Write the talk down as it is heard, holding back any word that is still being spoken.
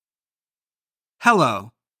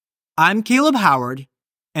Hello, I'm Caleb Howard,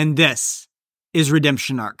 and this is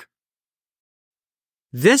Redemption Arc.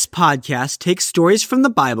 This podcast takes stories from the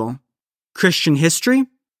Bible, Christian history,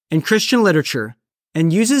 and Christian literature,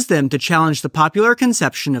 and uses them to challenge the popular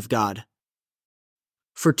conception of God.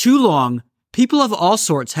 For too long, people of all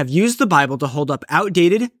sorts have used the Bible to hold up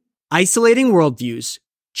outdated, isolating worldviews,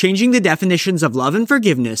 changing the definitions of love and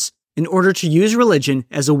forgiveness in order to use religion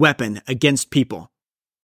as a weapon against people.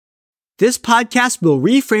 This podcast will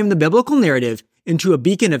reframe the biblical narrative into a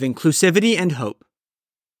beacon of inclusivity and hope.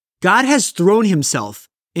 God has thrown himself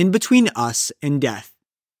in between us and death.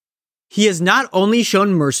 He has not only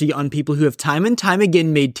shown mercy on people who have time and time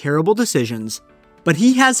again made terrible decisions, but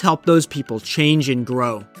he has helped those people change and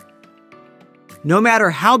grow. No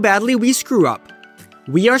matter how badly we screw up,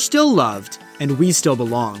 we are still loved and we still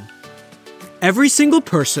belong. Every single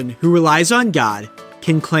person who relies on God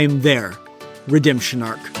can claim their redemption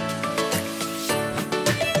arc.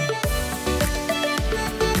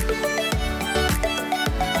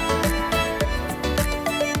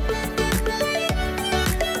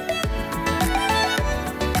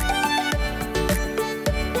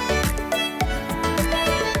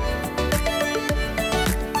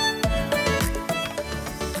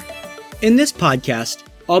 In this podcast,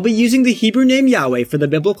 I'll be using the Hebrew name Yahweh for the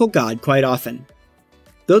biblical God quite often.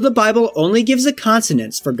 Though the Bible only gives the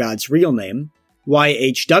consonants for God's real name,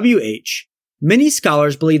 YHWH, many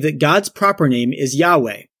scholars believe that God's proper name is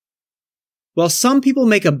Yahweh. While some people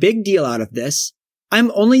make a big deal out of this,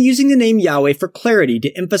 I'm only using the name Yahweh for clarity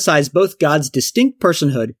to emphasize both God's distinct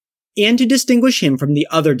personhood and to distinguish him from the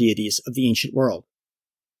other deities of the ancient world.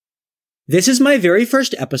 This is my very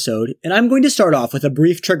first episode, and I'm going to start off with a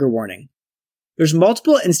brief trigger warning. There's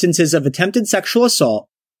multiple instances of attempted sexual assault,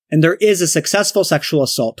 and there is a successful sexual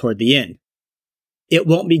assault toward the end. It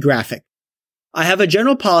won't be graphic. I have a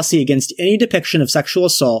general policy against any depiction of sexual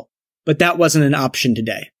assault, but that wasn't an option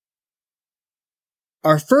today.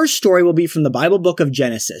 Our first story will be from the Bible book of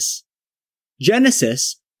Genesis.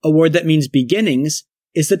 Genesis, a word that means beginnings,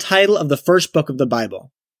 is the title of the first book of the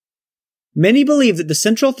Bible. Many believe that the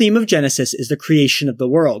central theme of Genesis is the creation of the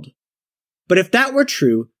world. But if that were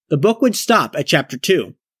true, the book would stop at chapter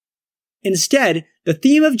 2. Instead, the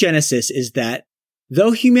theme of Genesis is that,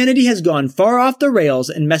 though humanity has gone far off the rails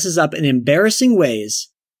and messes up in embarrassing ways,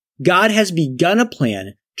 God has begun a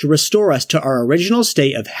plan to restore us to our original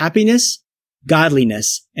state of happiness,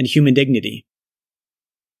 godliness, and human dignity.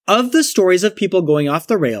 Of the stories of people going off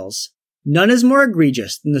the rails, none is more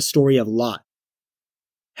egregious than the story of Lot.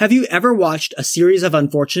 Have you ever watched a series of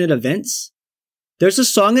unfortunate events? There's a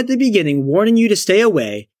song at the beginning warning you to stay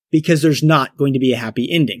away because there's not going to be a happy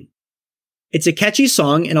ending. It's a catchy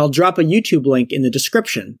song, and I'll drop a YouTube link in the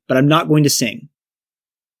description, but I'm not going to sing.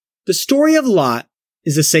 The story of Lot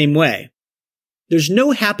is the same way. There's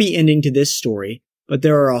no happy ending to this story, but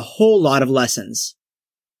there are a whole lot of lessons.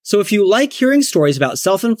 So if you like hearing stories about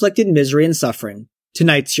self-inflicted misery and suffering,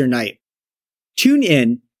 tonight's your night. Tune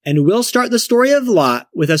in, and we'll start the story of Lot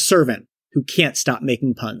with a servant who can't stop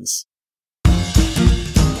making puns.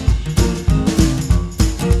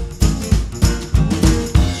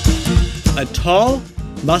 A tall,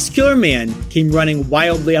 muscular man came running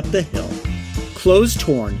wildly up the hill, clothes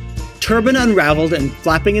torn, turban unraveled and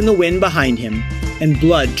flapping in the wind behind him, and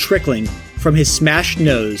blood trickling from his smashed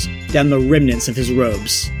nose down the remnants of his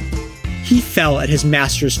robes. He fell at his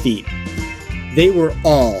master's feet. They were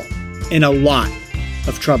all in a lot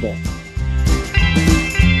of trouble.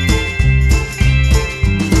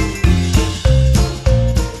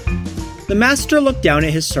 The master looked down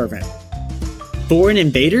at his servant. Foreign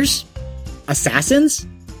invaders? Assassins?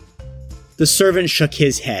 The servant shook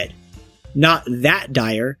his head. Not that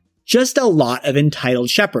dire, just a lot of entitled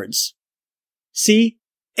shepherds. See,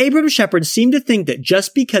 Abram's shepherds seemed to think that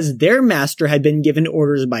just because their master had been given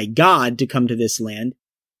orders by God to come to this land,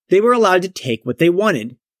 they were allowed to take what they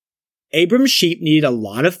wanted. Abram's sheep needed a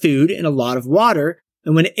lot of food and a lot of water,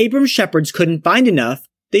 and when Abram's shepherds couldn't find enough,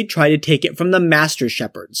 they'd try to take it from the master's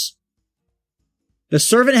shepherds. The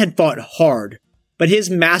servant had fought hard, but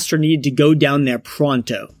his master needed to go down there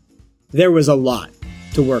pronto. There was a lot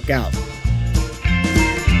to work out.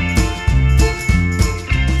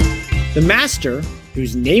 The master,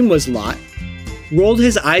 whose name was Lot, rolled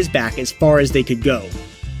his eyes back as far as they could go.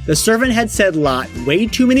 The servant had said Lot way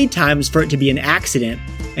too many times for it to be an accident,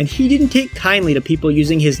 and he didn't take kindly to people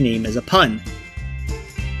using his name as a pun.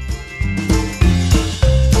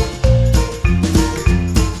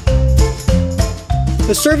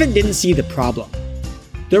 The servant didn't see the problem.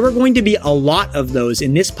 There were going to be a lot of those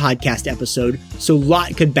in this podcast episode, so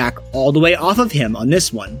Lot could back all the way off of him on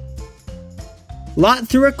this one. Lot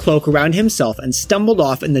threw a cloak around himself and stumbled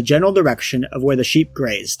off in the general direction of where the sheep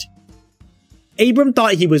grazed. Abram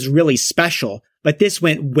thought he was really special, but this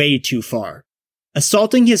went way too far.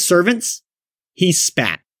 Assaulting his servants? He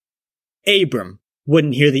spat. Abram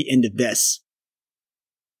wouldn't hear the end of this.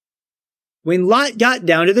 When Lot got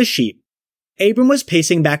down to the sheep, Abram was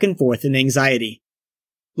pacing back and forth in anxiety.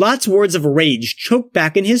 Lot's words of rage choked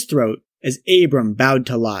back in his throat as Abram bowed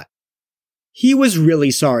to Lot. He was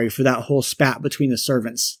really sorry for that whole spat between the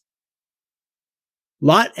servants.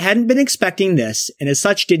 Lot hadn't been expecting this and as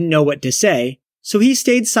such didn't know what to say, so he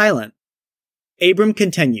stayed silent. Abram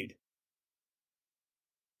continued.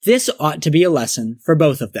 This ought to be a lesson for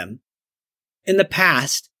both of them. In the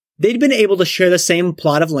past, they'd been able to share the same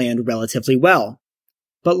plot of land relatively well.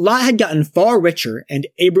 But Lot had gotten far richer and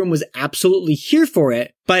Abram was absolutely here for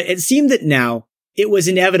it, but it seemed that now it was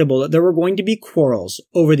inevitable that there were going to be quarrels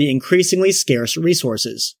over the increasingly scarce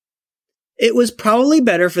resources. It was probably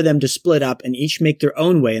better for them to split up and each make their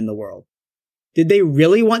own way in the world. Did they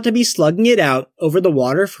really want to be slugging it out over the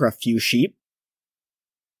water for a few sheep?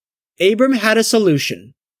 Abram had a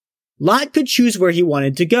solution. Lot could choose where he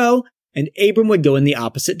wanted to go, and Abram would go in the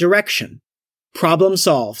opposite direction. Problem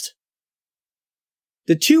solved.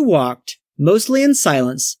 The two walked, mostly in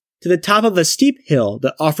silence, to the top of a steep hill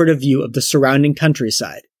that offered a view of the surrounding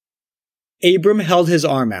countryside. Abram held his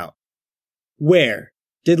arm out. Where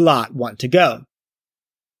did Lot want to go?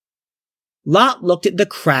 Lot looked at the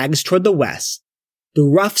crags toward the west, the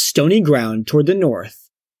rough stony ground toward the north,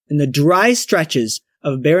 and the dry stretches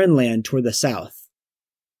of barren land toward the south.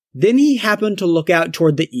 Then he happened to look out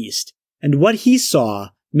toward the east, and what he saw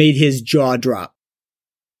made his jaw drop.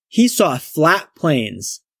 He saw flat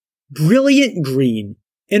plains, brilliant green,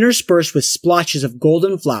 interspersed with splotches of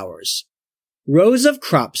golden flowers. Rows of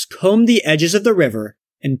crops combed the edges of the river,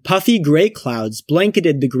 and puffy gray clouds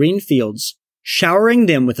blanketed the green fields, showering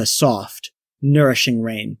them with a soft, nourishing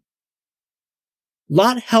rain.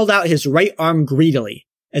 Lot held out his right arm greedily,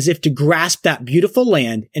 as if to grasp that beautiful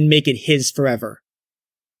land and make it his forever.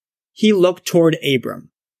 He looked toward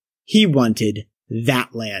Abram. He wanted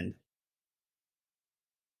that land.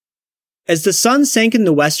 As the sun sank in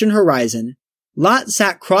the western horizon, Lot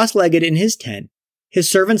sat cross-legged in his tent, his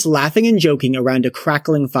servants laughing and joking around a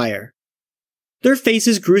crackling fire. Their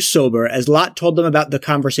faces grew sober as Lot told them about the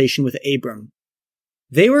conversation with Abram.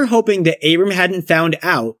 They were hoping that Abram hadn't found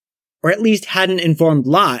out, or at least hadn't informed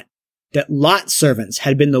Lot, that Lot's servants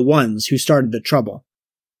had been the ones who started the trouble.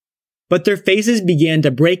 But their faces began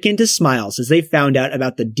to break into smiles as they found out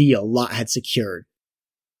about the deal Lot had secured.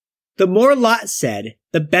 The more Lot said,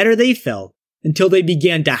 the better they felt, until they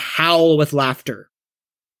began to howl with laughter.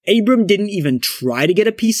 Abram didn't even try to get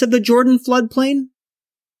a piece of the Jordan floodplain.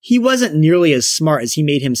 He wasn't nearly as smart as he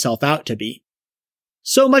made himself out to be.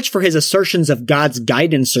 So much for his assertions of God's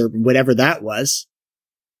guidance or whatever that was.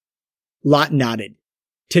 Lot nodded.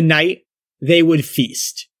 Tonight, they would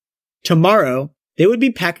feast. Tomorrow, they would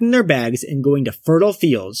be packing their bags and going to fertile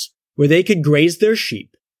fields where they could graze their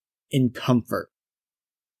sheep in comfort.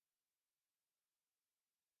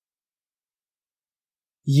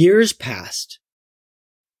 Years passed.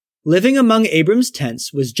 Living among Abram's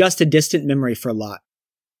tents was just a distant memory for Lot.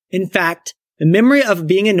 In fact, the memory of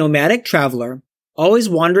being a nomadic traveler, always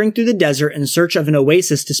wandering through the desert in search of an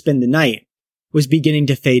oasis to spend the night, was beginning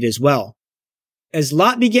to fade as well. As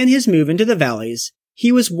Lot began his move into the valleys,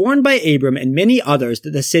 he was warned by Abram and many others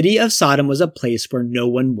that the city of Sodom was a place where no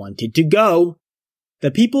one wanted to go.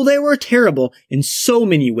 The people there were terrible in so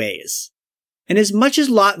many ways. And as much as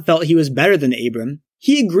Lot felt he was better than Abram,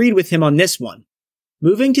 he agreed with him on this one.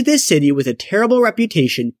 Moving to this city with a terrible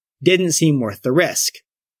reputation didn't seem worth the risk.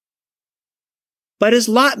 But as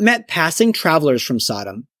Lot met passing travelers from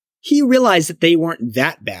Sodom, he realized that they weren't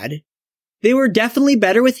that bad. They were definitely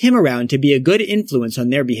better with him around to be a good influence on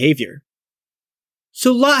their behavior.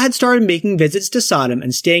 So Lot had started making visits to Sodom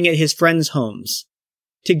and staying at his friends' homes.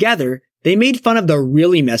 Together, they made fun of the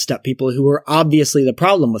really messed up people who were obviously the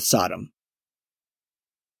problem with Sodom.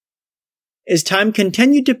 As time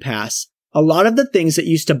continued to pass, a lot of the things that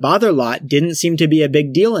used to bother Lot didn't seem to be a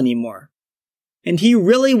big deal anymore. And he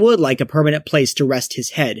really would like a permanent place to rest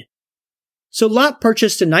his head. So Lot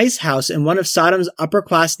purchased a nice house in one of Sodom's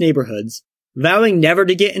upper-class neighborhoods, vowing never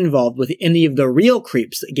to get involved with any of the real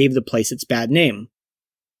creeps that gave the place its bad name.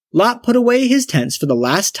 Lot put away his tents for the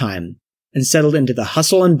last time and settled into the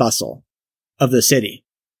hustle and bustle of the city.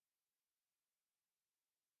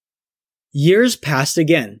 Years passed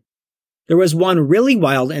again. There was one really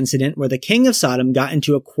wild incident where the king of Sodom got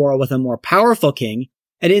into a quarrel with a more powerful king,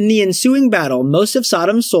 and in the ensuing battle, most of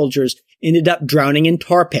Sodom's soldiers ended up drowning in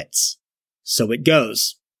tar pits. So it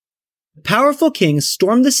goes. The powerful king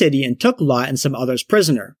stormed the city and took Lot and some others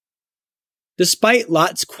prisoner. Despite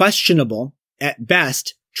Lot's questionable, at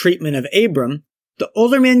best, treatment of Abram, the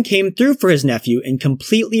older man came through for his nephew and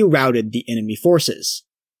completely routed the enemy forces.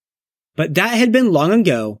 But that had been long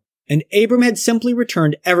ago, and Abram had simply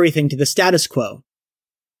returned everything to the status quo.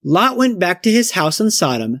 Lot went back to his house in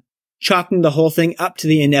Sodom, chalking the whole thing up to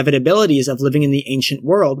the inevitabilities of living in the ancient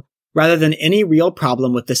world rather than any real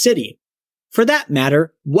problem with the city. For that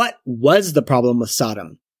matter, what was the problem with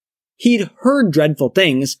Sodom? He'd heard dreadful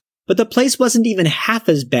things, but the place wasn't even half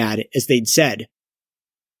as bad as they'd said.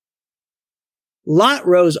 Lot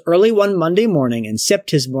rose early one Monday morning and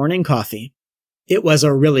sipped his morning coffee. It was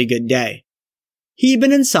a really good day. He'd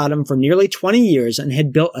been in Sodom for nearly 20 years and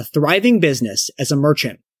had built a thriving business as a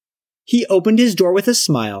merchant. He opened his door with a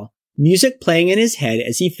smile, music playing in his head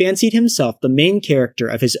as he fancied himself the main character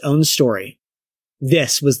of his own story.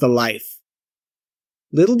 This was the life.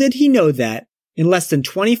 Little did he know that, in less than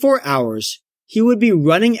 24 hours, he would be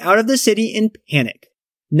running out of the city in panic,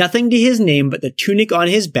 nothing to his name but the tunic on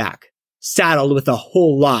his back, saddled with a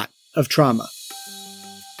whole lot of trauma.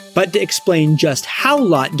 But to explain just how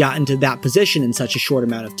Lot got into that position in such a short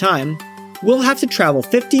amount of time, we'll have to travel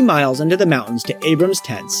 50 miles into the mountains to Abram's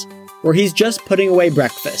tents, where he's just putting away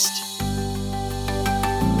breakfast.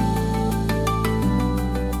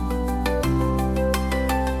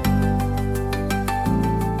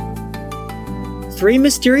 Three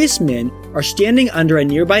mysterious men are standing under a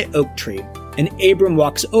nearby oak tree, and Abram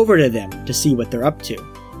walks over to them to see what they're up to.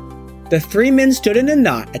 The three men stood in a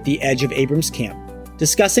knot at the edge of Abram's camp,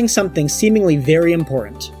 discussing something seemingly very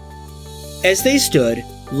important. As they stood,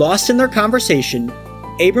 lost in their conversation,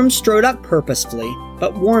 Abram strode up purposefully,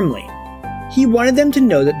 but warmly. He wanted them to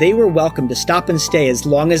know that they were welcome to stop and stay as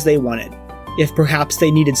long as they wanted, if perhaps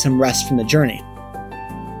they needed some rest from the journey.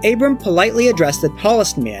 Abram politely addressed the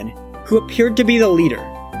tallest man, who appeared to be the leader.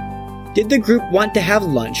 Did the group want to have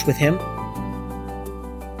lunch with him?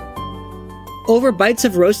 Over bites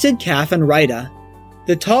of roasted calf and raita,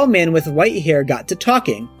 the tall man with white hair got to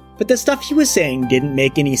talking, but the stuff he was saying didn't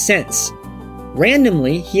make any sense.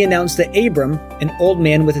 Randomly, he announced that Abram, an old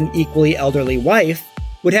man with an equally elderly wife,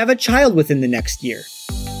 would have a child within the next year.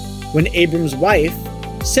 When Abram's wife,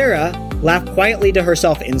 Sarah, laughed quietly to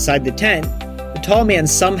herself inside the tent, the tall man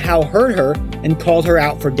somehow heard her and called her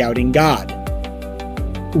out for doubting God.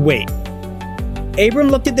 Wait. Abram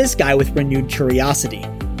looked at this guy with renewed curiosity.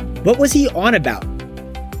 What was he on about?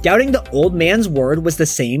 Doubting the old man's word was the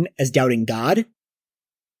same as doubting God?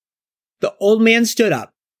 The old man stood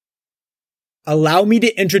up. "Allow me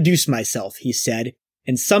to introduce myself," he said,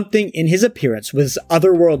 and something in his appearance was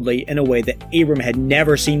otherworldly in a way that Abram had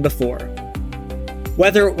never seen before.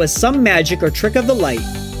 Whether it was some magic or trick of the light,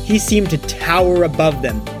 he seemed to tower above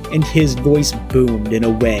them, and his voice boomed in a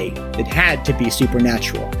way that had to be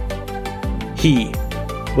supernatural. He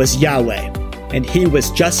was Yahweh, and he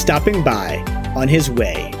was just stopping by on his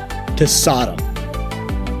way to Sodom.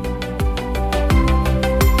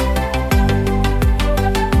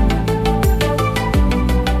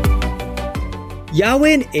 Yahweh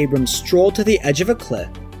and Abram strolled to the edge of a cliff,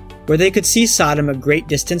 where they could see Sodom a great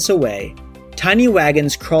distance away, tiny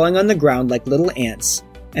wagons crawling on the ground like little ants,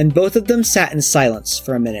 and both of them sat in silence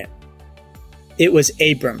for a minute. It was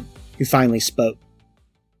Abram who finally spoke.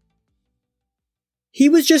 He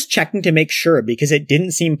was just checking to make sure because it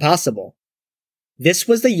didn't seem possible. This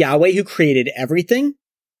was the Yahweh who created everything?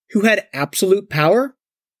 Who had absolute power?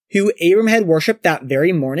 Who Abram had worshipped that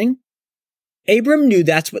very morning? Abram knew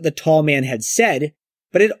that's what the tall man had said,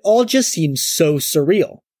 but it all just seemed so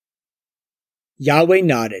surreal. Yahweh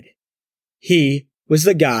nodded. He was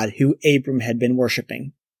the God who Abram had been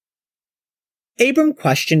worshipping. Abram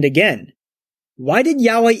questioned again. Why did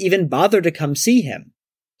Yahweh even bother to come see him?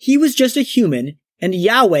 He was just a human, and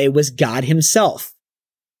Yahweh was God himself.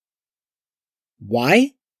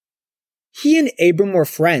 Why? He and Abram were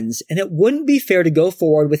friends, and it wouldn't be fair to go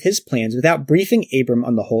forward with his plans without briefing Abram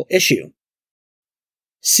on the whole issue.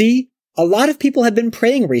 See, a lot of people had been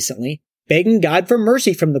praying recently, begging God for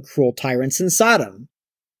mercy from the cruel tyrants in Sodom.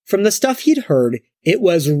 From the stuff he'd heard, it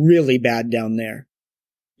was really bad down there.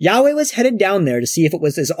 Yahweh was headed down there to see if it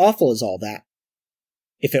was as awful as all that.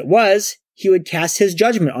 If it was, he would cast his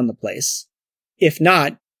judgment on the place. If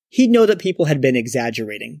not, he'd know that people had been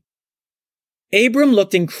exaggerating. Abram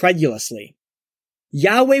looked incredulously.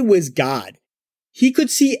 Yahweh was God. He could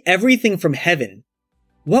see everything from heaven.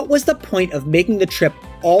 What was the point of making the trip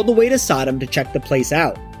all the way to Sodom to check the place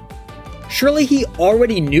out? Surely he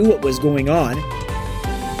already knew what was going on.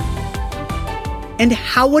 And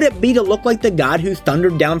how would it be to look like the God who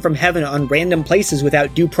thundered down from heaven on random places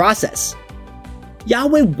without due process?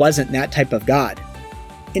 Yahweh wasn't that type of God.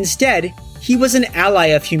 Instead, he was an ally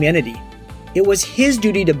of humanity. It was his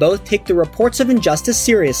duty to both take the reports of injustice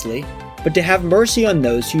seriously, but to have mercy on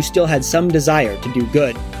those who still had some desire to do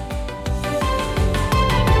good.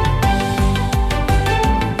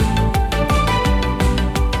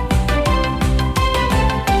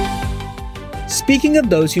 Speaking of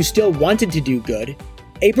those who still wanted to do good,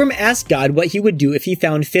 Abram asked God what he would do if he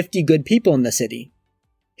found 50 good people in the city.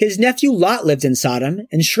 His nephew Lot lived in Sodom,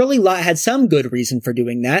 and surely Lot had some good reason for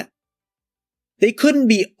doing that. They couldn't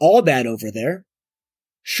be all bad over there.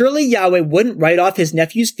 Surely Yahweh wouldn't write off his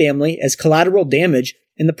nephew's family as collateral damage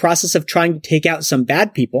in the process of trying to take out some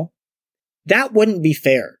bad people. That wouldn't be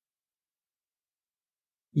fair.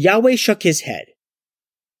 Yahweh shook his head.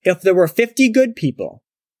 If there were 50 good people,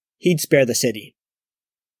 he'd spare the city.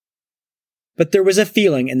 But there was a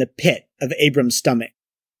feeling in the pit of Abram's stomach.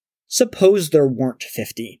 Suppose there weren't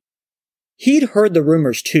 50. He'd heard the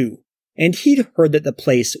rumors too, and he'd heard that the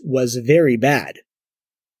place was very bad.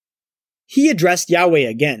 He addressed Yahweh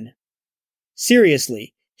again.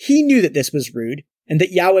 Seriously, he knew that this was rude, and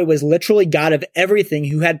that Yahweh was literally God of everything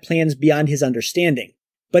who had plans beyond his understanding.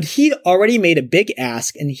 But he'd already made a big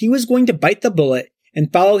ask, and he was going to bite the bullet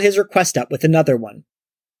and follow his request up with another one.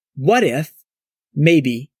 What if,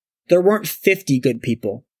 maybe, there weren't 50 good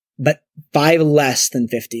people, but 5 less than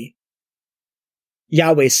 50?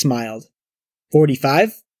 Yahweh smiled.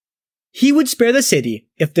 45? He would spare the city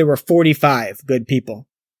if there were 45 good people.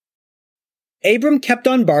 Abram kept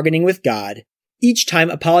on bargaining with God, each time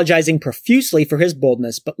apologizing profusely for his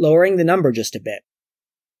boldness but lowering the number just a bit.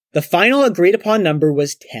 The final agreed upon number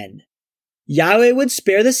was 10. Yahweh would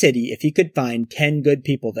spare the city if he could find 10 good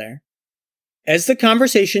people there. As the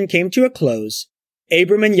conversation came to a close,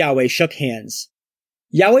 Abram and Yahweh shook hands.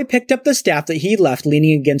 Yahweh picked up the staff that he'd left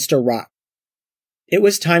leaning against a rock. It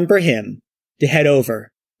was time for him to head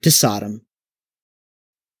over to Sodom.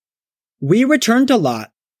 We returned to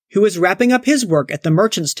Lot, who was wrapping up his work at the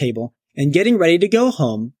merchant's table and getting ready to go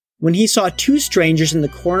home when he saw 2 strangers in the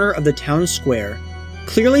corner of the town square,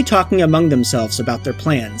 clearly talking among themselves about their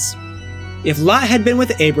plans. If Lot had been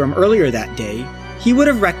with Abram earlier that day, he would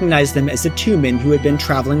have recognized them as the 2 men who had been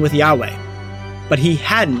traveling with Yahweh. But he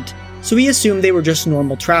hadn't, so he assumed they were just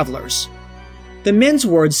normal travelers. The men's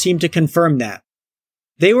words seemed to confirm that.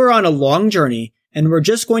 They were on a long journey and were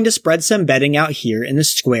just going to spread some bedding out here in the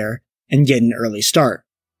square and get an early start.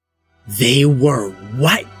 They were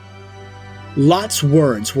what? Lot's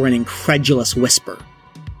words were an incredulous whisper.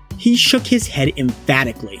 He shook his head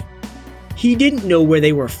emphatically. He didn't know where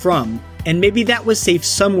they were from, and maybe that was safe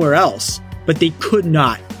somewhere else, but they could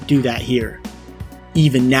not do that here.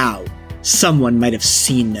 Even now, someone might have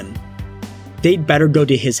seen them. They'd better go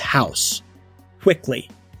to his house. Quickly.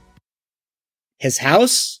 His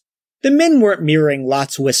house? The men weren't mirroring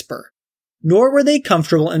Lot's whisper, nor were they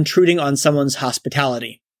comfortable intruding on someone's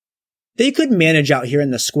hospitality. They could manage out here in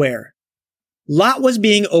the square. Lot was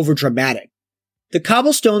being overdramatic. The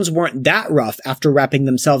cobblestones weren't that rough after wrapping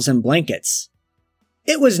themselves in blankets.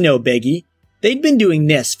 It was no biggie. They'd been doing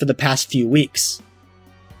this for the past few weeks.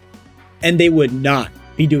 And they would not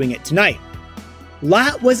be doing it tonight.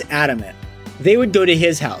 Lot was adamant. They would go to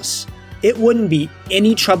his house. It wouldn't be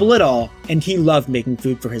any trouble at all, and he loved making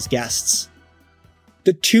food for his guests.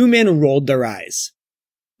 The 2 men rolled their eyes.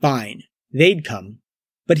 Fine, they'd come.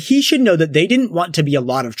 But he should know that they didn't want to be a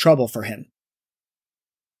lot of trouble for him.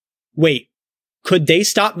 Wait, could they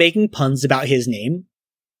stop making puns about his name?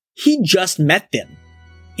 He just met them.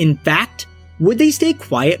 In fact, would they stay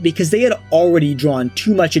quiet because they had already drawn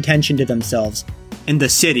too much attention to themselves, and the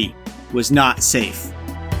city was not safe?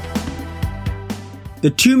 The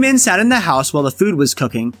 2 men sat in the house while the food was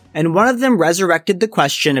cooking, and one of them resurrected the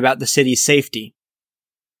question about the city's safety.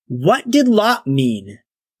 What did Lot mean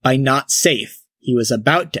by not safe, he was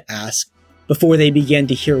about to ask, before they began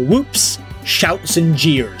to hear whoops, shouts, and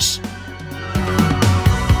jeers.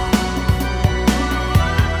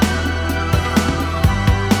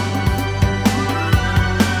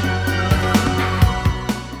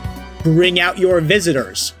 Bring out your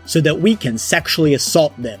visitors so that we can sexually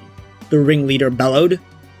assault them, the ringleader bellowed.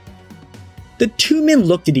 The 2 men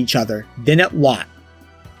looked at each other, then at Lot.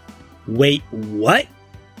 Wait, what?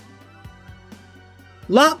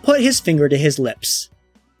 Lot put his finger to his lips.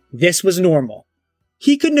 This was normal.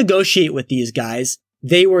 He could negotiate with these guys.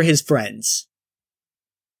 They were his friends.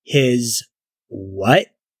 His what?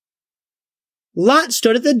 Lot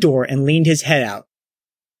stood at the door and leaned his head out.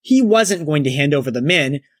 He wasn't going to hand over the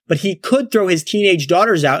men, but he could throw his teenage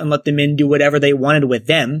daughters out and let the men do whatever they wanted with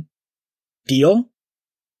them. Deal?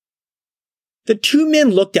 The 2 men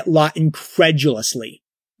looked at Lot incredulously.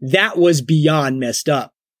 That was beyond messed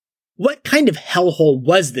up. What kind of hellhole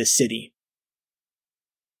was this city?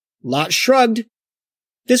 Lot shrugged.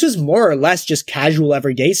 This was more or less just casual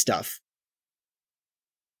everyday stuff.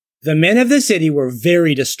 The men of the city were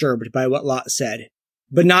very disturbed by what Lot said,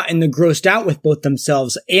 but not in the grossed out with both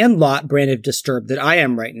themselves and Lot brand of disturbed that I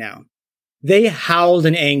am right now. They howled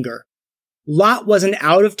in anger. Lot was an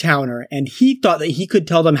out-of-towner, and he thought that he could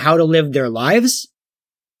tell them how to live their lives?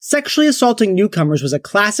 Sexually assaulting newcomers was a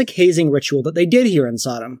classic hazing ritual that they did here in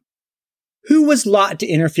Sodom. Who was Lot to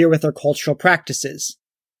interfere with their cultural practices?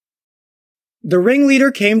 The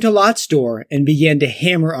ringleader came to Lot's door and began to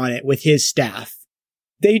hammer on it with his staff.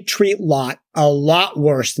 They'd treat Lot a lot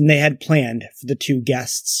worse than they had planned for the two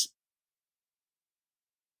guests.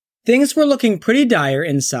 Things were looking pretty dire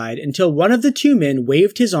inside until one of the two men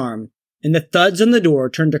waved his arm, and the thuds on the door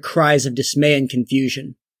turned to cries of dismay and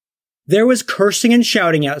confusion. There was cursing and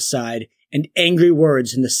shouting outside, and angry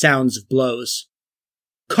words and the sounds of blows.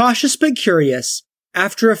 Cautious but curious,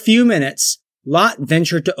 after a few minutes, Lot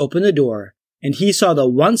ventured to open the door, and he saw the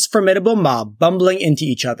once formidable mob bumbling into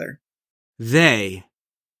each other. They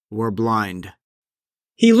were blind.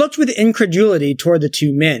 He looked with incredulity toward the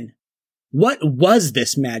two men. What was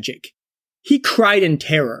this magic? He cried in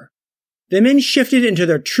terror. The men shifted into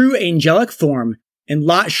their true angelic form, and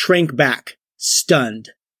Lot shrank back,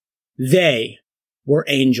 stunned. They were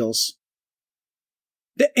angels.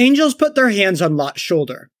 The angels put their hands on Lot's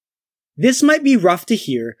shoulder. This might be rough to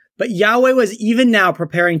hear, but Yahweh was even now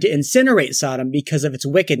preparing to incinerate Sodom because of its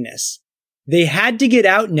wickedness. They had to get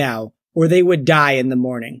out now, or they would die in the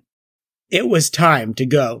morning. It was time to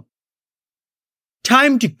go.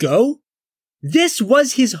 Time to go? This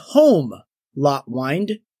was his home, Lot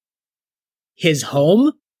whined. His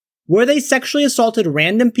home? Where they sexually assaulted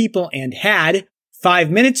random people and had,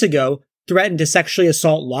 5 minutes ago, threatened to sexually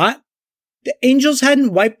assault Lot? The angels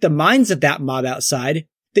hadn't wiped the minds of that mob outside.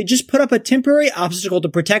 They just put up a temporary obstacle to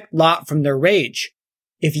protect Lot from their rage.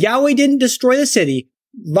 If Yahweh didn't destroy the city,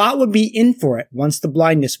 Lot would be in for it once the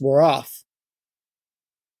blindness wore off.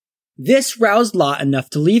 This roused Lot enough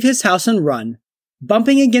to leave his house and run,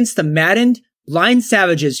 bumping against the maddened, blind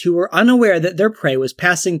savages who were unaware that their prey was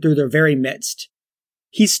passing through their very midst.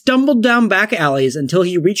 He stumbled down back alleys until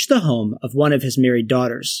he reached the home of one of his married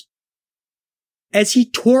daughters. As he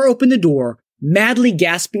tore open the door, madly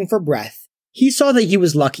gasping for breath, he saw that he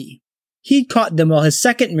was lucky. He'd caught them while his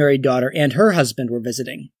second married daughter and her husband were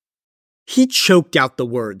visiting. He choked out the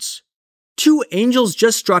words. 2 angels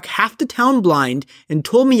just struck half the town blind and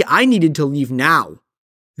told me I needed to leave now.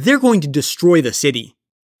 They're going to destroy the city.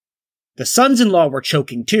 The sons-in-law were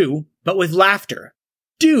choking too, but with laughter.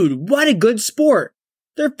 Dude, what a good sport!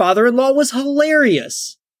 Their father-in-law was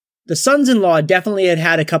hilarious. The sons-in-law definitely had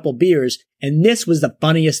had a couple beers, and this was the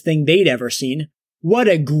funniest thing they'd ever seen. What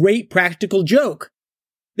a great practical joke.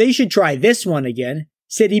 They should try this one again.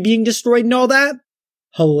 City being destroyed and all that?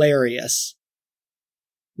 Hilarious.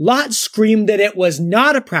 Lot screamed that it was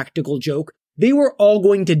not a practical joke. They were all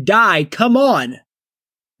going to die. Come on.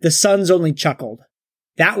 The sons only chuckled.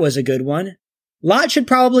 That was a good one. Lot should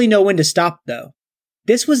probably know when to stop, though.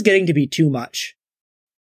 This was getting to be too much.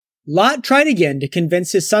 Lot tried again to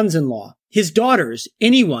convince his sons-in-law, his daughters,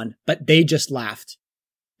 anyone, but they just laughed.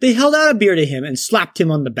 They held out a beer to him and slapped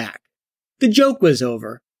him on the back. The joke was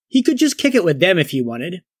over. He could just kick it with them if he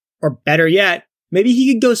wanted. Or better yet, maybe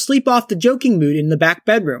he could go sleep off the joking mood in the back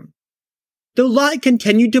bedroom. Though Lot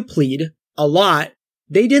continued to plead, a lot,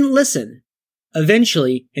 they didn't listen.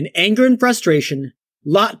 Eventually, in anger and frustration,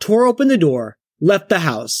 Lot tore open the door, left the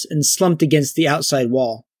house, and slumped against the outside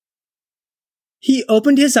wall. He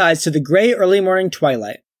opened his eyes to the gray early morning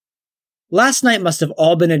twilight. Last night must have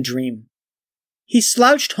all been a dream. He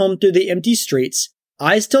slouched home through the empty streets,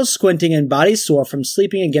 eyes still squinting and body sore from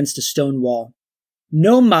sleeping against a stone wall.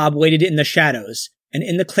 No mob waited in the shadows, and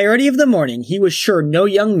in the clarity of the morning he was sure no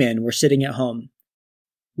young men were sitting at home.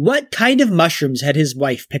 What kind of mushrooms had his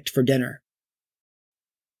wife picked for dinner?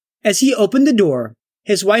 As he opened the door,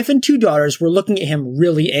 his wife and 2 daughters were looking at him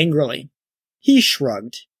really angrily. He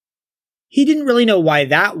shrugged. He didn't really know why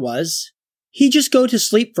that was. He'd just go to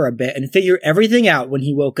sleep for a bit and figure everything out when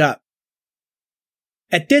he woke up.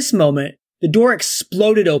 At this moment, the door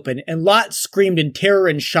exploded open and Lot screamed in terror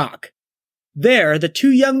and shock. There, the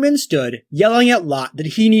 2 young men stood, yelling at Lot that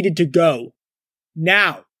he needed to go.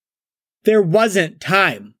 Now. There wasn't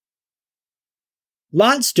time.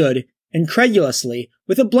 Lot stood, incredulously,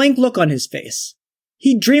 with a blank look on his face.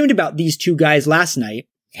 He dreamed about these 2 guys last night.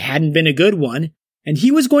 It hadn't been a good one, and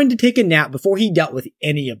he was going to take a nap before he dealt with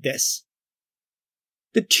any of this.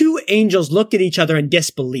 The 2 angels looked at each other in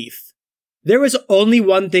disbelief. There was only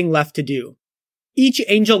one thing left to do. Each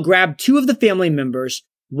angel grabbed 2 of the family members,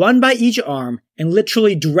 one by each arm, and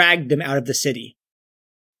literally dragged them out of the city.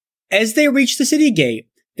 As they reached the city gate,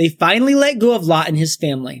 they finally let go of Lot and his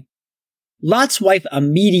family. Lot's wife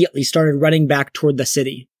immediately started running back toward the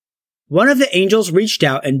city. One of the angels reached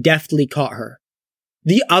out and deftly caught her.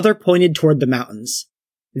 The other pointed toward the mountains.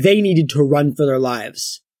 They needed to run for their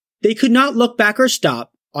lives. They could not look back or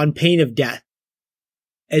stop, on pain of death.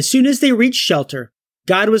 As soon as they reached shelter,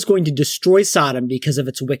 God was going to destroy Sodom because of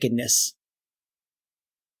its wickedness.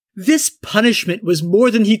 This punishment was more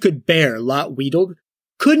than he could bear, Lot wheedled.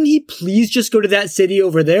 Couldn't he please just go to that city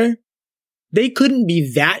over there? They couldn't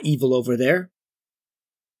be that evil over there.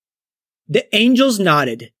 The angels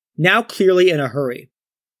nodded, now clearly in a hurry.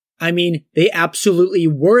 I mean, they absolutely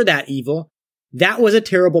were that evil. That was a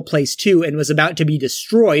terrible place too and was about to be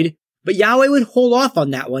destroyed, but Yahweh would hold off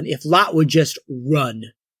on that one if Lot would just run.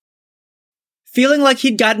 Feeling like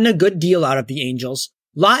he'd gotten a good deal out of the angels,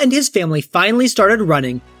 Lot and his family finally started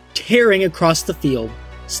running, tearing across the field,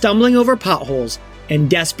 stumbling over potholes, and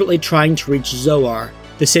desperately trying to reach Zoar,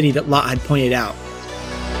 the city that Lot had pointed out.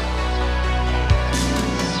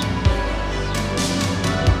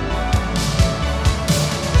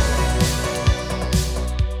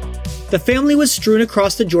 The family was strewn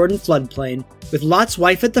across the Jordan floodplain, with Lot's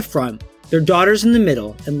wife at the front, their daughters in the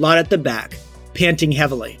middle, and Lot at the back, panting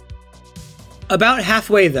heavily. About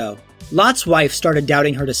halfway, though, Lot's wife started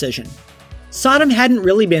doubting her decision. Sodom hadn't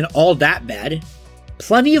really been all that bad.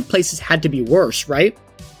 Plenty of places had to be worse, right?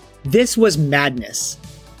 This was madness.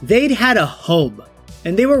 They'd had a home,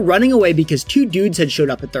 and they were running away because 2 dudes had showed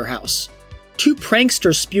up at their house. 2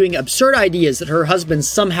 pranksters spewing absurd ideas that her husband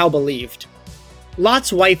somehow believed.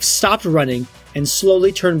 Lot's wife stopped running and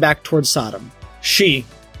slowly turned back towards Sodom. She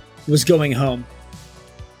was going home.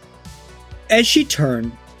 As she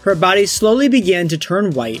turned, her body slowly began to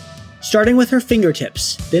turn white, starting with her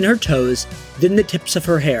fingertips, then her toes, then the tips of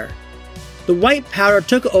her hair. The white powder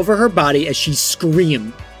took over her body as she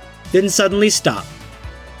screamed, then suddenly stopped.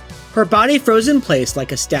 Her body froze in place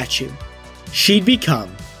like a statue. She'd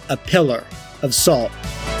become a pillar of salt.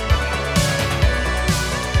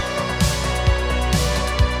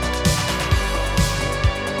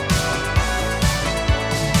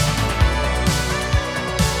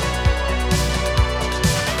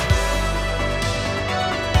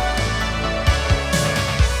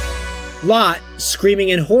 Lot, screaming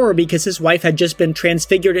in horror because his wife had just been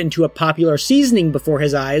transfigured into a popular seasoning before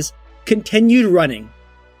his eyes, continued running.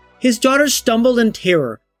 His daughters stumbled in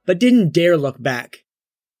terror, but didn't dare look back.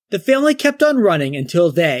 The family kept on running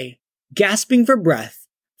until they, gasping for breath,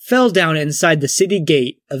 fell down inside the city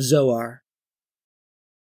gate of Zoar.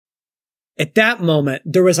 At that moment,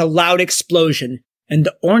 there was a loud explosion, and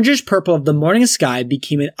the orangish purple of the morning sky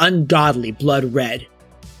became an ungodly blood red.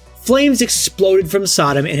 Flames exploded from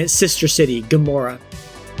Sodom and its sister city, Gomorrah.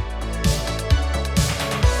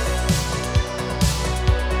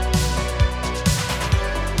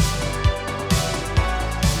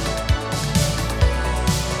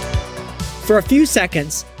 For a few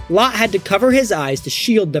seconds, Lot had to cover his eyes to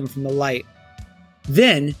shield them from the light.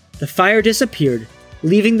 Then, the fire disappeared,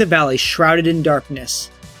 leaving the valley shrouded in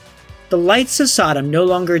darkness. The lights of Sodom no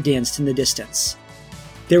longer danced in the distance.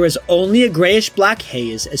 There was only a grayish-black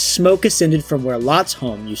haze as smoke ascended from where Lot's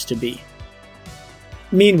home used to be.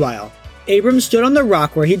 Meanwhile, Abram stood on the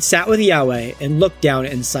rock where he'd sat with Yahweh and looked down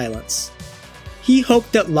in silence. He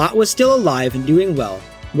hoped that Lot was still alive and doing well,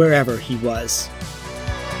 wherever he was.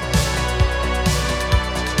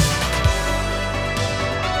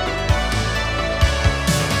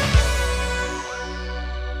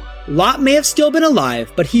 Lot may have still been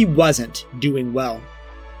alive, but he wasn't doing well.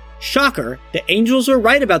 Shocker, the angels were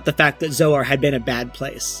right about the fact that Zoar had been a bad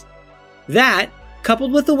place. That,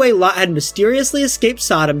 coupled with the way Lot had mysteriously escaped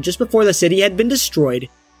Sodom just before the city had been destroyed,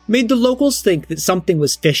 made the locals think that something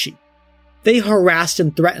was fishy. They harassed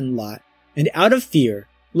and threatened Lot, and out of fear,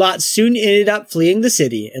 Lot soon ended up fleeing the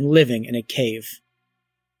city and living in a cave.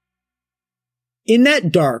 In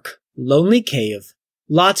that dark, lonely cave,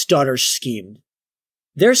 Lot's daughters schemed.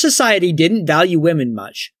 Their society didn't value women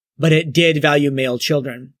much, but it did value male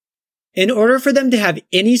children. In order for them to have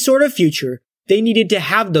any sort of future, they needed to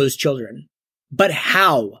have those children. But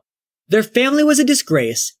how? Their family was a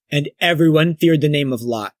disgrace, and everyone feared the name of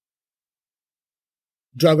Lot.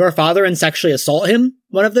 Drug our father and sexually assault him?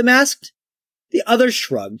 One of them asked. The others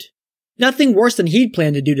shrugged. Nothing worse than he'd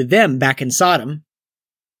planned to do to them back in Sodom.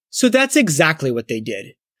 So that's exactly what they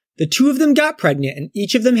did. The 2 of them got pregnant and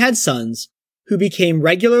each of them had sons, who became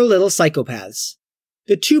regular little psychopaths.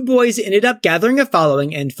 The 2 boys ended up gathering a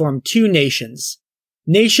following and formed 2 nations.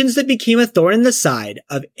 Nations that became a thorn in the side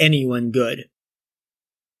of anyone good.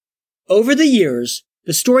 Over the years,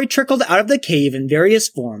 the story trickled out of the cave in various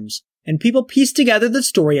forms, and people pieced together the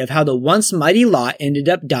story of how the once mighty Lot ended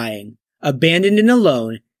up dying, abandoned and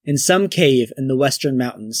alone, in some cave in the western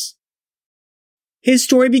mountains. His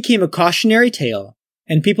story became a cautionary tale,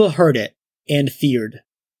 and people heard it and feared.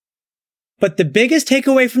 But the biggest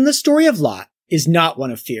takeaway from the story of Lot is not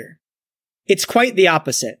one of fear. It's quite the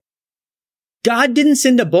opposite. God didn't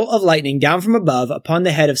send a bolt of lightning down from above upon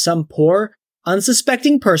the head of some poor,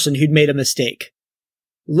 unsuspecting person who'd made a mistake.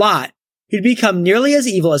 Lot, who'd become nearly as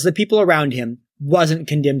evil as the people around him, wasn't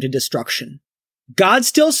condemned to destruction. God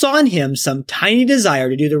still saw in him some tiny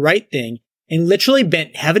desire to do the right thing and literally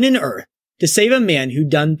bent heaven and earth to save a man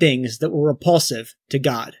who'd done things that were repulsive to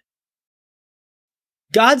God.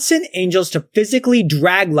 God sent angels to physically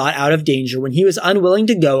drag Lot out of danger when he was unwilling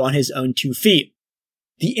to go on his own 2 feet.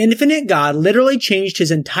 The infinite God literally changed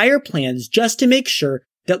his entire plans just to make sure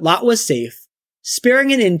that Lot was safe,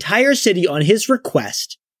 sparing an entire city on his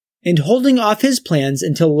request, and holding off his plans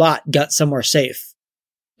until Lot got somewhere safe.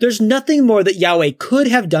 There's nothing more that Yahweh could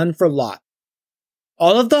have done for Lot.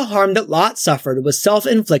 All of the harm that Lot suffered was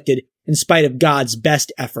self-inflicted in spite of God's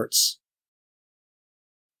best efforts.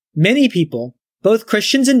 Many people, both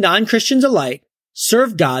Christians and non-Christians alike,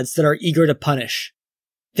 serve gods that are eager to punish,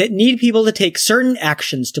 that need people to take certain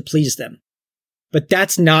actions to please them. But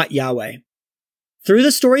that's not Yahweh. Through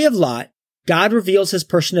the story of Lot, God reveals his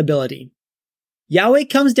personability. Yahweh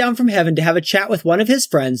comes down from heaven to have a chat with one of his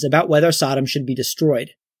friends about whether Sodom should be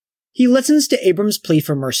destroyed. He listens to Abram's plea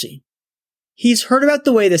for mercy. He's heard about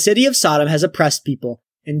the way the city of Sodom has oppressed people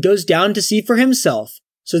and goes down to see for himself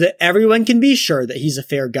so that everyone can be sure that he's a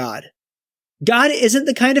fair God. God isn't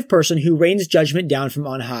the kind of person who rains judgment down from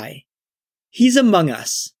on high. He's among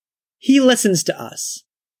us. He listens to us.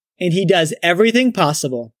 And he does everything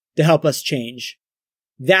possible to help us change.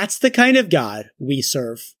 That's the kind of God we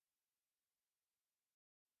serve.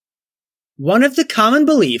 One of the common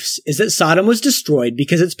beliefs is that Sodom was destroyed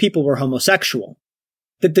because its people were homosexual.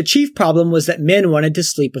 That the chief problem was that men wanted to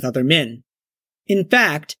sleep with other men. In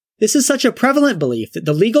fact, this is such a prevalent belief that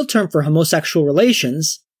the legal term for homosexual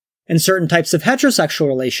relations, and certain types of heterosexual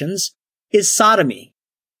relations, is sodomy.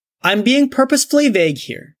 I'm being purposefully vague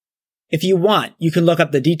here. If you want, you can look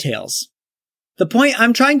up the details. The point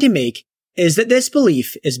I'm trying to make is that this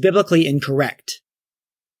belief is biblically incorrect.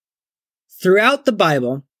 Throughout the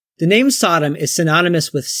Bible, the name Sodom is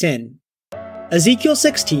synonymous with sin. Ezekiel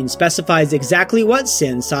 16 specifies exactly what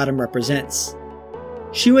sin Sodom represents.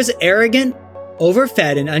 She was arrogant,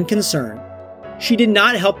 overfed, and unconcerned. She did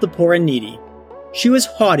not help the poor and needy. She was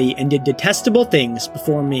haughty and did detestable things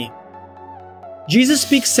before me. Jesus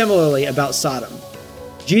speaks similarly about Sodom.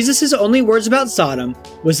 Jesus' only words about Sodom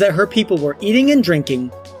was that her people were eating and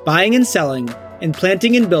drinking, buying and selling, and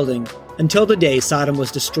planting and building until the day Sodom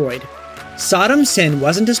was destroyed. Sodom's sin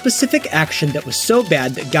wasn't a specific action that was so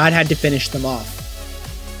bad that God had to finish them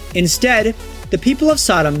off. Instead, the people of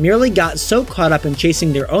Sodom merely got so caught up in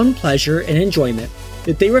chasing their own pleasure and enjoyment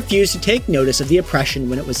that they refused to take notice of the oppression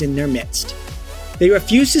when it was in their midst. They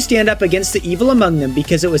refused to stand up against the evil among them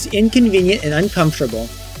because it was inconvenient and uncomfortable,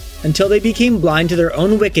 until they became blind to their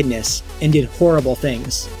own wickedness and did horrible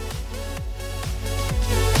things.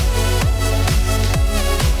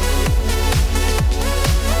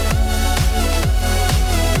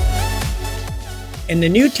 In the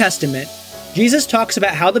New Testament, Jesus talks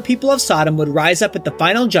about how the people of Sodom would rise up at the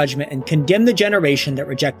final judgment and condemn the generation that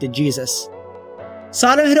rejected Jesus.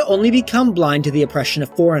 Sodom had only become blind to the oppression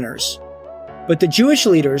of foreigners. But the Jewish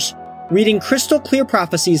leaders, reading crystal clear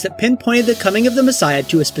prophecies that pinpointed the coming of the Messiah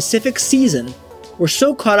to a specific season, were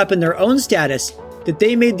so caught up in their own status that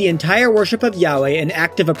they made the entire worship of Yahweh an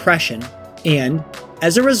act of oppression and,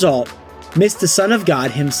 as a result, missed the Son of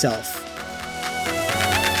God himself.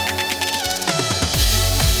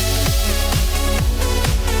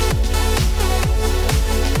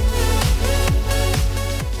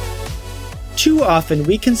 Too often,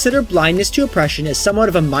 we consider blindness to oppression as somewhat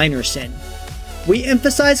of a minor sin. We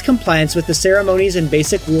emphasize compliance with the ceremonies and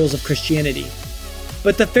basic rules of Christianity.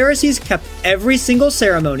 But the Pharisees kept every single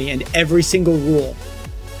ceremony and every single rule.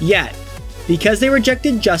 Yet, because they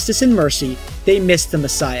rejected justice and mercy, they missed the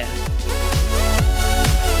Messiah.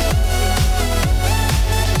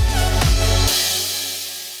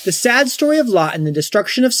 The sad story of Lot and the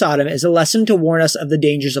destruction of Sodom is a lesson to warn us of the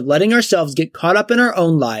dangers of letting ourselves get caught up in our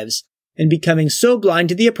own lives and becoming so blind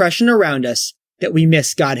to the oppression around us that we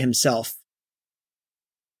miss God himself.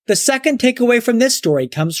 The second takeaway from this story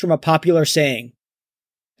comes from a popular saying,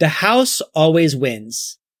 "The house always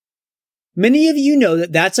wins." Many of you know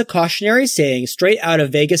that that's a cautionary saying straight out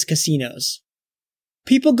of Vegas casinos.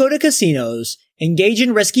 People go to casinos engage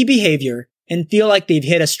in risky behavior, and feel like they've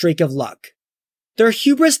hit a streak of luck. Their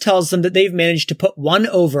hubris tells them that they've managed to put one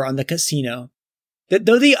over on the casino, that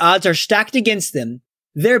though the odds are stacked against them,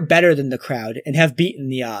 they're better than the crowd and have beaten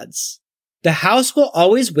the odds. The house will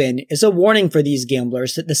always win is a warning for these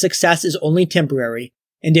gamblers that the success is only temporary,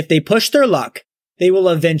 and if they push their luck, they will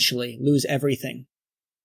eventually lose everything.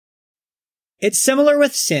 It's similar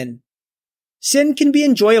with sin. Sin can be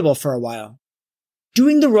enjoyable for a while.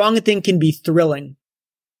 Doing the wrong thing can be thrilling.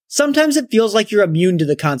 Sometimes it feels like you're immune to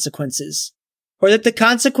the consequences, or that the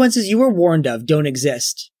consequences you were warned of don't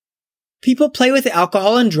exist. People play with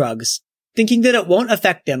alcohol and drugs, thinking that it won't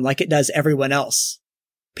affect them like it does everyone else.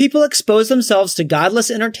 People expose themselves to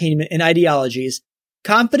godless entertainment and ideologies,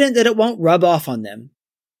 confident that it won't rub off on them.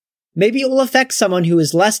 Maybe it will affect someone who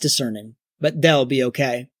is less discerning, but they'll be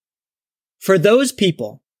okay. For those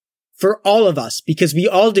people, for all of us, because we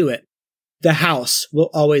all do it, the house will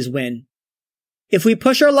always win. If we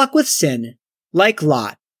push our luck with sin, like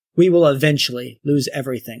Lot, we will eventually lose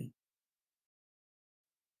everything.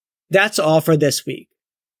 That's all for this week.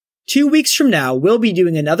 2 weeks from now, we'll be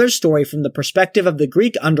doing another story from the perspective of the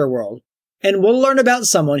Greek underworld, and we'll learn about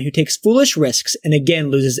someone who takes foolish risks and again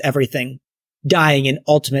loses everything, dying in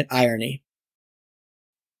ultimate irony.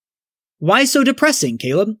 Why so depressing,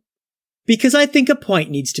 Caleb? Because I think a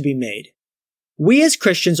point needs to be made. We as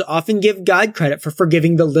Christians often give God credit for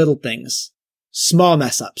forgiving the little things, small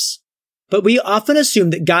mess-ups, but we often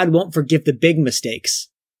assume that God won't forgive the big mistakes.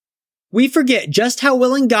 We forget just how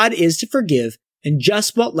willing God is to forgive and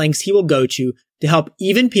just what lengths he will go to help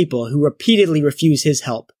even people who repeatedly refuse his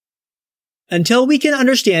help. Until we can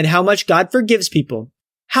understand how much God forgives people,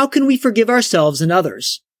 how can we forgive ourselves and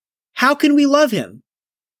others? How can we love him?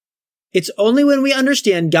 It's only when we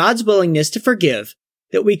understand God's willingness to forgive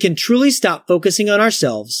that we can truly stop focusing on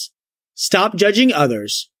ourselves, stop judging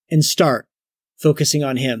others, and start focusing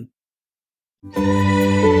on him.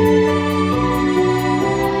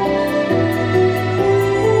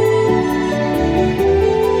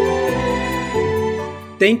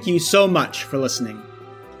 Thank you so much for listening.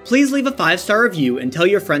 Please leave a 5-star review and tell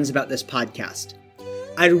your friends about this podcast.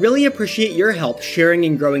 I'd really appreciate your help sharing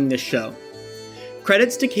and growing this show.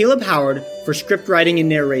 Credits to Caleb Howard for script writing and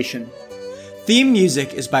narration. Theme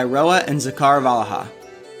music is by Roa and Zakar Valaha.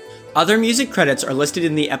 Other music credits are listed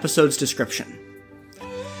in the episode's description.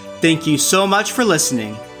 Thank you so much for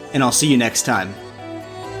listening, and I'll see you next time.